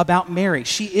statement about Mary.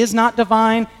 She is not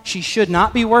divine. She should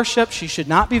not be worshipped. She should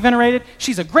not be venerated.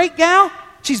 She's a great gal.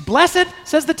 She's blessed,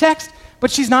 says the text,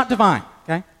 but she's not divine.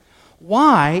 Okay?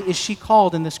 Why is she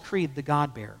called in this creed the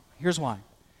God-bearer? Here's why.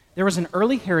 There was an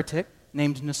early heretic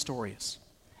named Nestorius.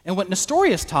 And what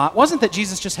Nestorius taught wasn't that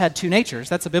Jesus just had 2 natures.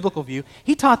 That's a biblical view.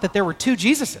 He taught that there were 2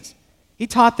 Jesuses. He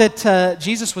taught that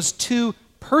Jesus was 2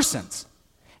 persons.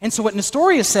 And so what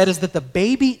Nestorius said is that the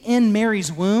baby in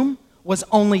Mary's womb was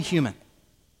only human.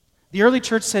 The early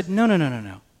church said, no.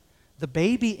 The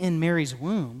baby in Mary's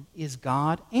womb is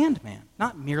God and man,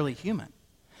 not merely human.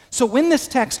 So when this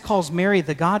text calls Mary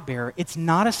the God-bearer, it's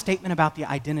not a statement about the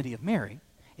identity of Mary.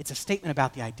 It's a statement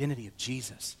about the identity of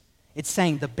Jesus. It's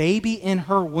saying the baby in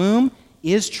her womb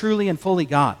is truly and fully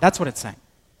God. That's what it's saying.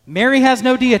 Mary has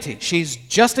no deity. She's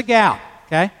just a gal,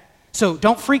 okay? So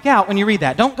don't freak out when you read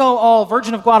that. Don't go all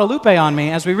Virgin of Guadalupe on me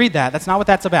as we read that. That's not what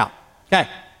that's about. Okay.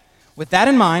 With that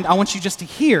in mind, I want you just to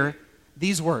hear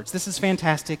these words. This is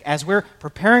fantastic. As we're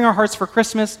preparing our hearts for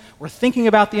Christmas, we're thinking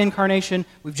about the incarnation.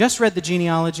 We've just read the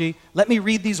genealogy. Let me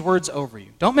read these words over you.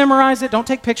 Don't memorize it. Don't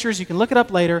take pictures. You can look it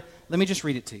up later. Let me just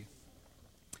read it to you.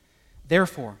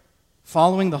 Therefore,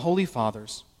 following the Holy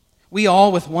Fathers, we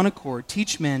all with one accord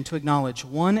teach men to acknowledge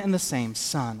one and the same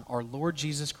Son, our Lord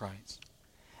Jesus Christ,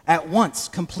 at once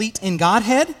complete in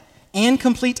Godhead and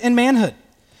complete in manhood,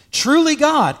 truly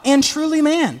God and truly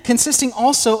man, consisting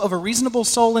also of a reasonable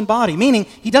soul and body, meaning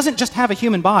he doesn't just have a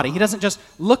human body. He doesn't just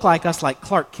look like us like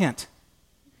Clark Kent.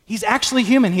 He's actually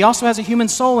human. He also has a human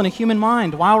soul and a human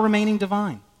mind while remaining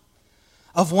divine.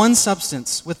 Of one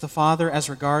substance with the Father as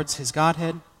regards his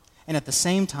Godhead, and at the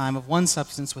same time of one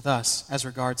substance with us as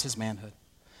regards his manhood,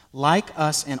 like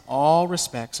us in all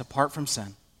respects apart from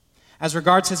sin. As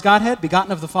regards his Godhead,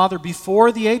 begotten of the Father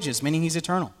before the ages, meaning he's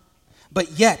eternal.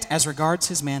 But yet, as regards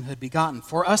his manhood, begotten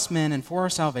for us men and for our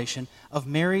salvation of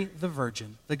Mary the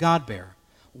Virgin, the God-bearer,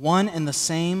 one and the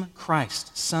same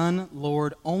Christ, Son,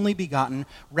 Lord, only begotten,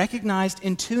 recognized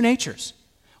in two natures,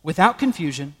 without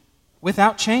confusion,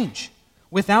 without change,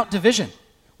 without division,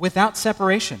 without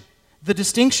separation, the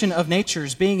distinction of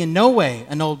natures being in no way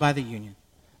annulled by the union,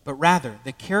 but rather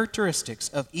the characteristics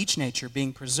of each nature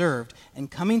being preserved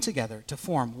and coming together to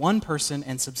form one person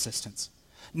and subsistence,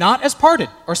 not as parted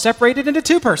or separated into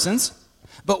two persons,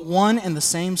 but one and the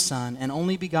same Son and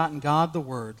only begotten God the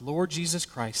Word, Lord Jesus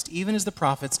Christ, even as the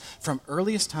prophets from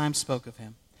earliest times spoke of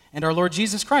him, and our Lord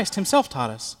Jesus Christ himself taught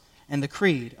us, and the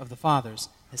creed of the fathers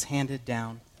is handed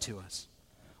down to us.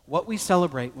 What we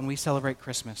celebrate when we celebrate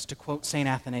Christmas, to quote St.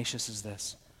 Athanasius, is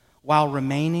this: while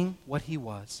remaining what he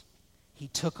was, he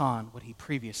took on what he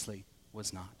previously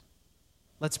was not.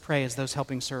 Let's pray as those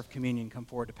helping serve communion come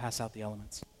forward to pass out the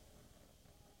elements.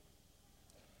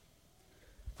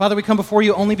 Father, we come before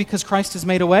you only because Christ has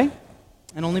made a way,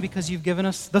 and only because you've given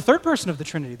us the third person of the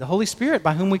Trinity, the Holy Spirit,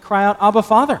 by whom we cry out, Abba,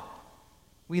 Father.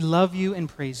 We love you and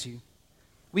praise you.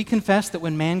 We confess that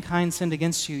when mankind sinned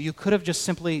against you, you could have just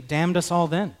simply damned us all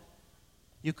then.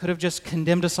 You could have just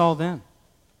condemned us all then.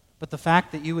 But the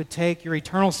fact that you would take your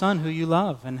eternal Son, who you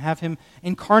love, and have him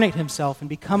incarnate himself and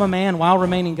become a man while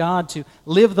remaining God, to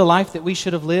live the life that we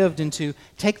should have lived, and to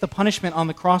take the punishment on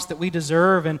the cross that we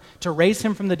deserve, and to raise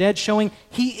him from the dead, showing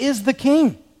he is the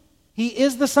King. He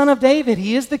is the Son of David.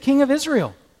 He is the King of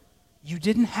Israel. You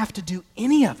didn't have to do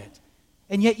any of it,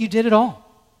 and yet you did it all.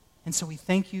 And so we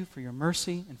thank you for your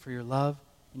mercy and for your love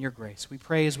and your grace. We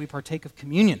pray as we partake of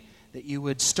communion that you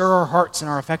would stir our hearts and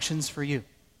our affections for you.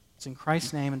 It's in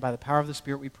Christ's name and by the power of the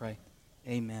Spirit we pray.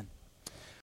 Amen.